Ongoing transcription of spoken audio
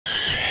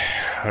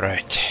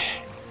Right.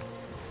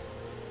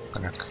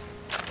 Gonna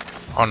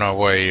on our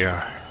way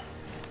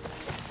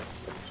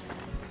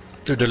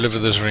to deliver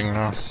this ring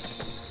now.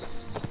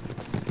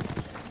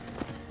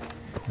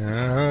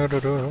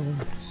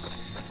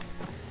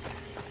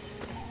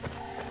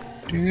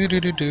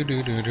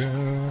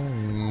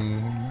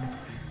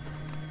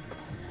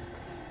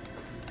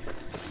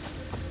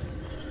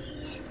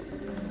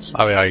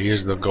 Oh yeah, I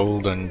use the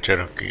golden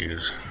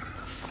Cherokees.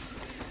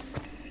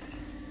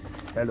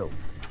 Hello.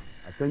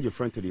 I sent your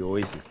friend to the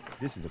Oasis.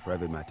 This is a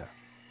private matter.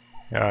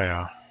 Yeah,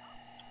 yeah.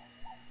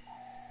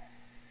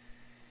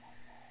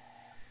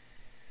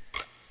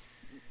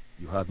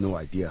 You have no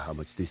idea how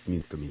much this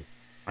means to me.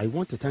 I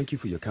want to thank you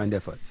for your kind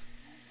efforts.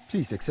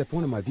 Please accept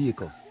one of my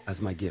vehicles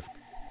as my gift.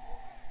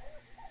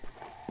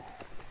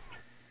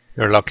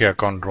 You're lucky I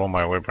can't draw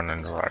my weapon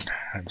inside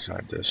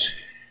this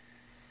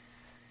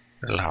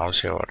little house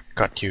here. I'll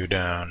cut you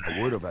down.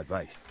 A word of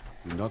advice.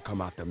 Do not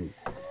come after me.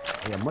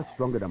 I am much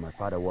stronger than my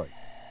father was.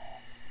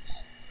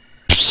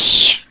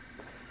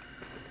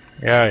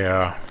 Yeah,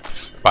 yeah.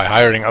 By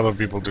hiring other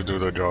people to do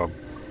the job.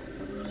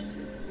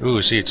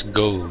 Ooh, see, it's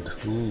gold.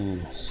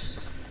 Ooh.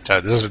 So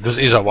this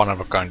is a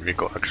one-of-a-kind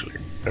vehicle, actually.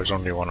 There's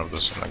only one of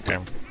this in the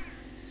game.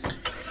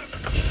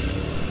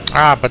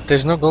 Ah, but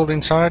there's no gold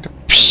inside?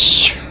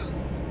 Psh,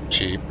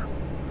 cheap.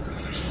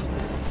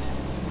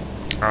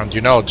 And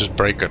you know I'll just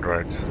break it,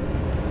 right?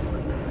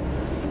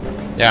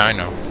 Yeah, I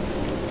know.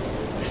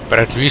 But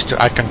at least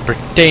I can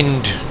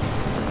pretend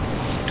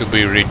to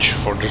be rich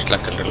for just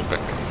like a little bit.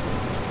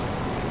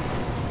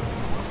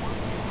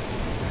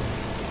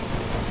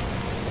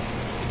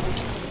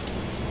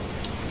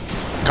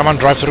 Come on,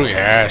 drive through.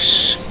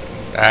 Yes,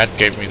 that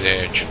gave me the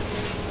edge.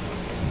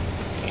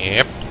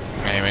 Yep,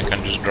 maybe we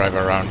can just drive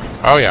around.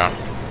 Oh yeah.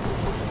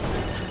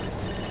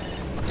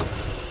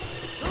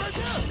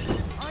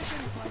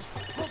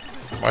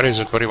 What is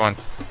it? What do you want?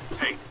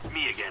 Hey,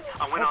 me again.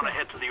 I went on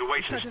ahead to the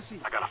Oasis.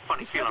 I got a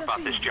funny feeling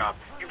about this job.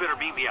 You better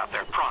meet me out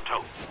there pronto.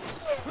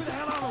 Who the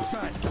hell are those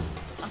guys?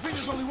 I think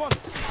there's only one.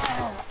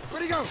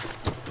 Where'd he go?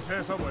 He's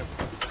here somewhere.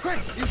 Quick,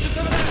 you should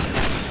tell him.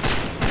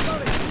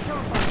 Slowly, come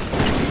on.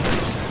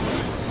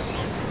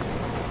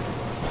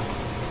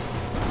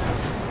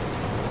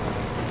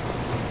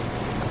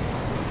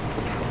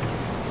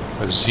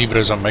 The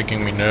zebras are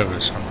making me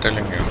nervous, I'm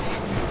telling you.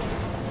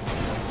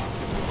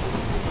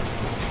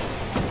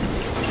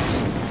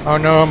 Oh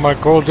no, my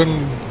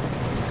golden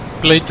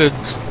plated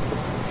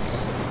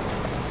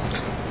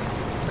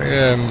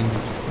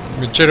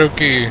the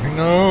Cherokee,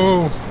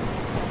 no.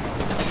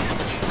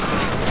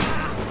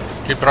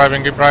 Keep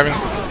driving, keep driving.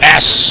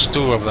 Yes,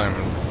 two of them.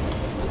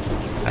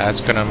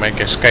 That's gonna make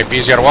escape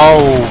easier.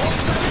 Whoa!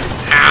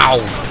 Ow!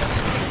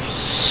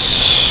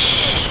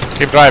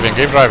 Keep driving,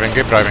 keep driving,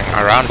 keep driving.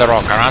 Around the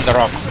rock, around the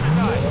rock.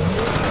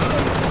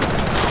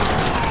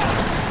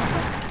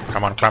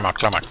 Come on, climb out,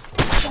 climb out.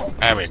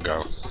 There we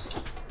go.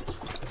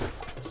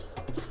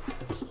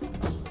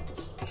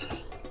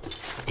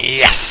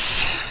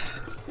 Yes!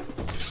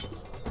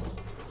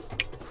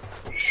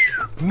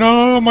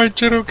 No, my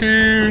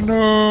Cherokee!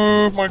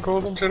 No, my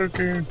golden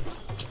Cherokee.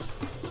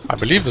 I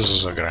believe this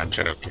is a Grand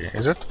Cherokee,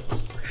 is it?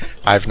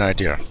 I have no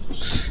idea.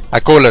 I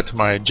call it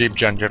my Jeep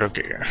Grand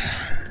Cherokee.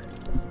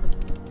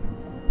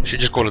 You should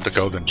just call it the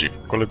Golden Jeep.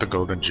 Call it the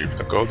Golden Jeep.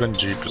 The Golden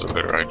Jeep is a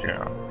better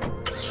idea.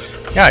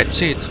 Yeah,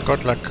 see, it's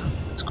got like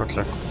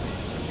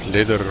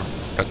leather.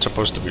 That's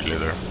supposed to be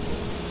leather.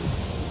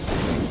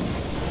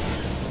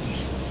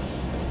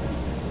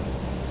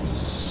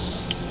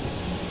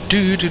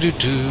 Do do do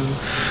do.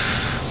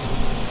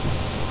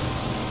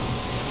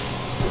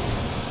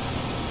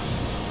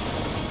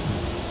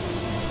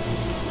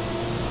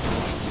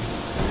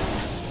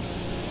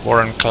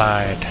 Warren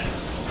Clyde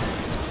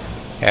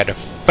had a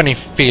funny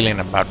feeling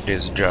about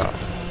this job.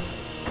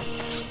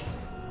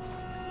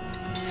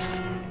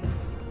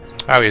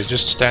 Oh, he's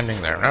just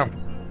standing there now.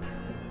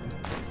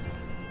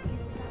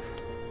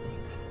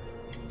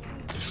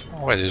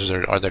 Wait,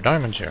 are there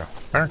diamonds here?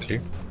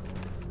 Apparently.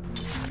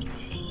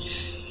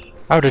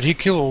 How did he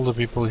kill all the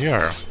people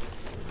here?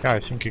 Yeah, I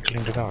think he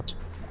cleaned it out.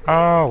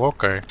 Oh,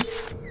 okay.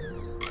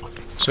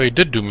 So he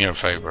did do me a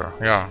favor,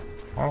 yeah.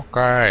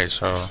 Okay,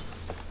 so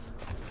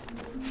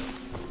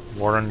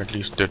Warren at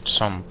least did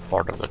some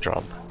part of the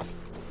job.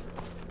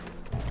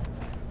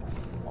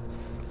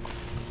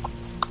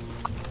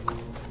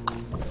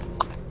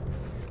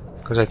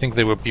 Because I think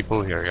there were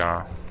people here,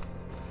 yeah.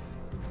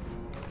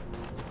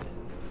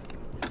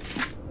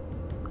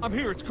 I'm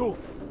here, it's cool.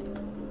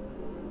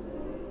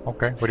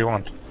 Okay, what do you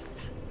want?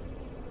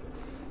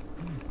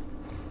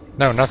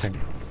 No, nothing.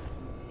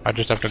 I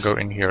just have to go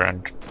in here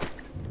and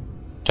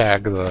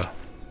tag the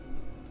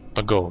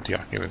gold.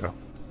 Yeah, here we go.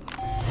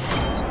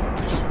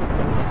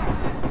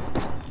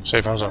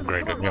 Safe house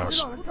upgraded,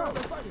 yes.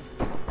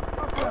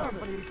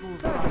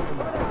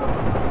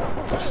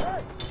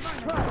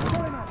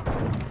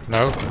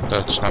 No,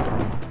 that's not.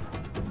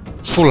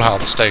 Full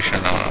health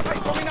station. No.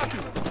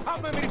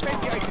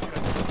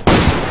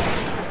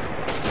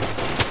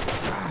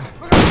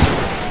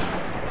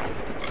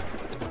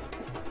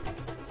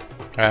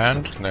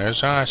 And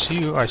there's... I see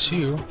you, I see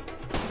you.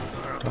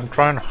 Don't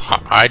try and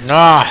hide.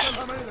 No!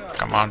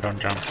 Come on, don't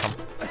jump. Come.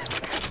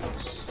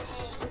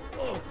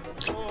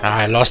 Ah,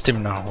 I lost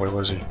him now. Where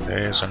was he?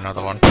 There's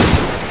another one.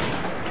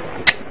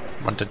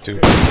 Wanted to...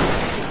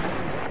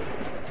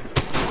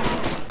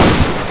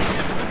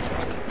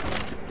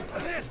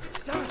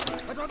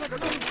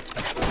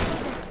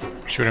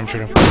 Shoot him,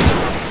 shoot him.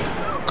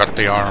 Got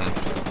the arm.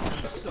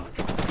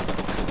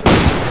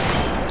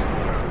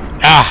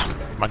 Ah!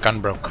 My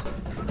gun broke.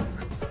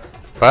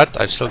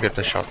 But I still get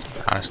the shot.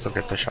 I still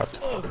get the shot.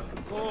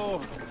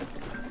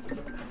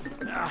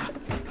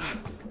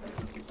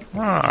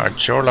 Ah,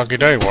 it's your lucky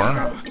day, Warren.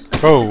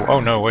 Oh, oh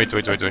no, wait.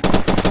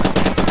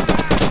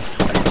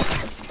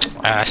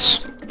 Ass.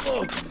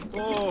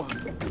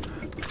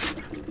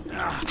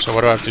 So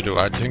what do I have to do?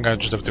 I think I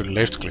just have to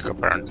left click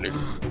apparently.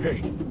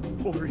 Hey,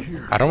 over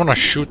here. I don't want to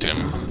shoot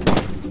him.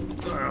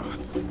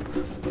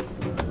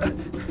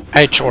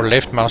 H or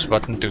left mouse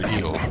button to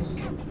heal.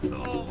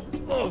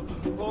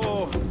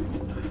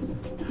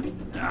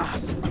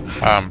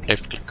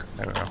 Left click.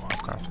 There we go.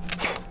 Okay.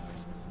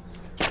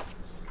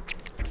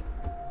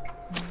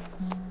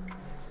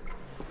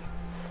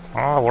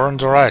 Oh,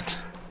 Warren's alright.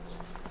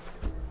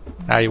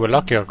 Ah, you were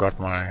lucky I got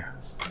my...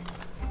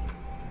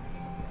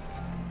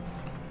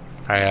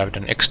 I have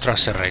an extra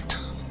serrate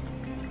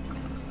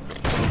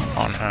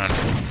on hand.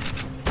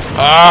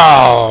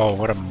 Oh,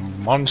 what a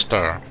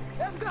monster!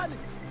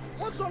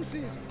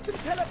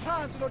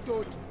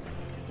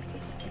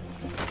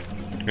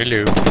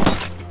 Hello.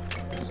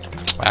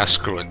 Ah,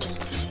 screw it.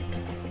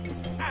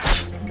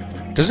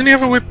 Doesn't he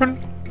have a weapon?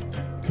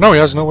 No, he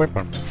has no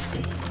weapon.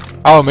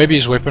 Oh, maybe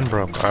his weapon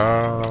broke.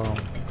 Oh.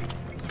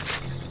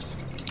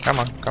 Come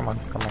on.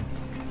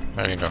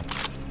 There you go.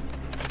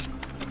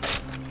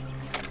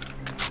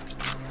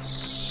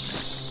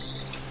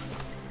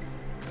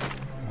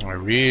 I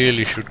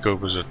really should go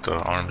visit the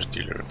arms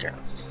dealer again.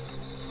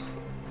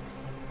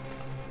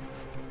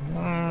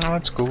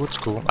 That's cool, it's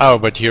cool. Oh,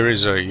 but here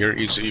is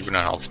even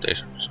a health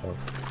station, so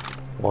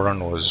Warren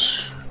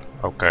was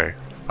okay.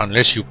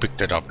 Unless you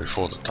picked it up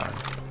before the time.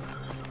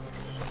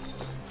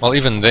 Well,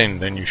 even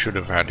then you should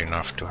have had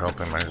enough to help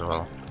him as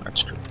well.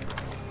 That's true.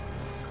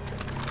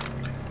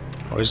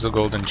 Where's the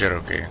golden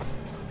Cherokee?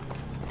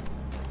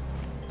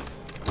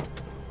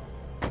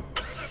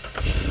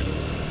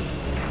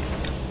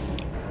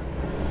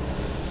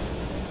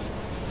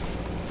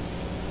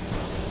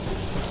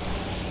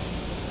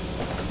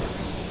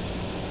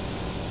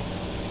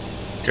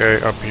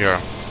 Okay, up here.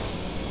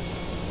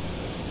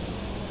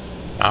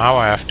 Now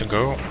I have to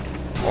go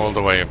all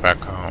the way back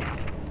home.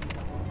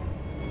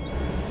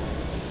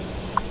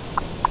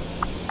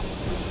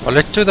 Well,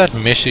 let's do that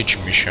message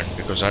mission,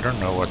 because I don't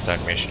know what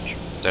that mission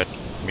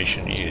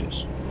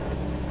is.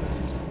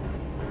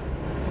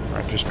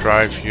 I just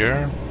drive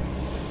here.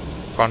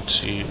 Can't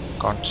see.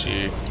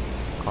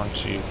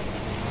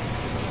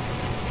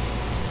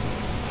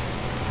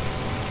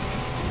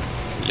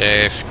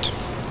 Left.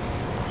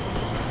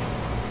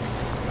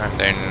 And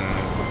then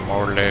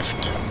more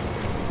left.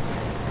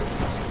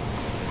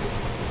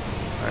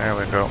 There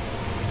we go.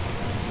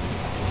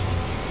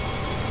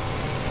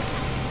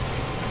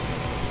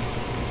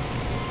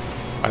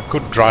 I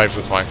could drive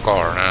with my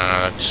car.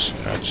 Nah,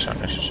 that's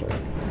unnecessary.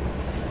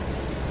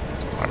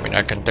 I mean,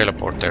 I can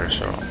teleport there,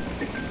 so...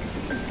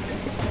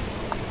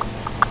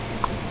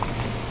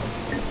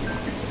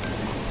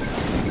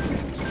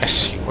 Let's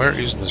see, where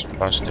is this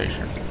bus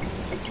station?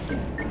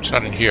 It's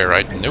not in here,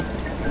 right? Nope.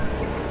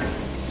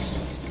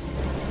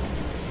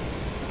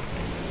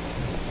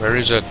 Where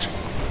is it?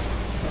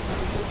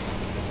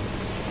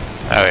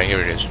 Oh, here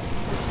it is.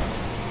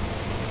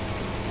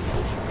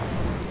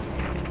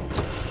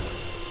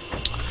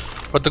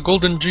 But the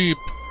golden jeep.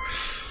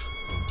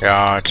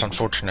 Yeah, it's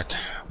unfortunate.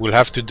 We'll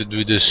have to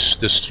do this,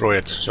 destroy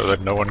it, so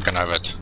that no one can have it.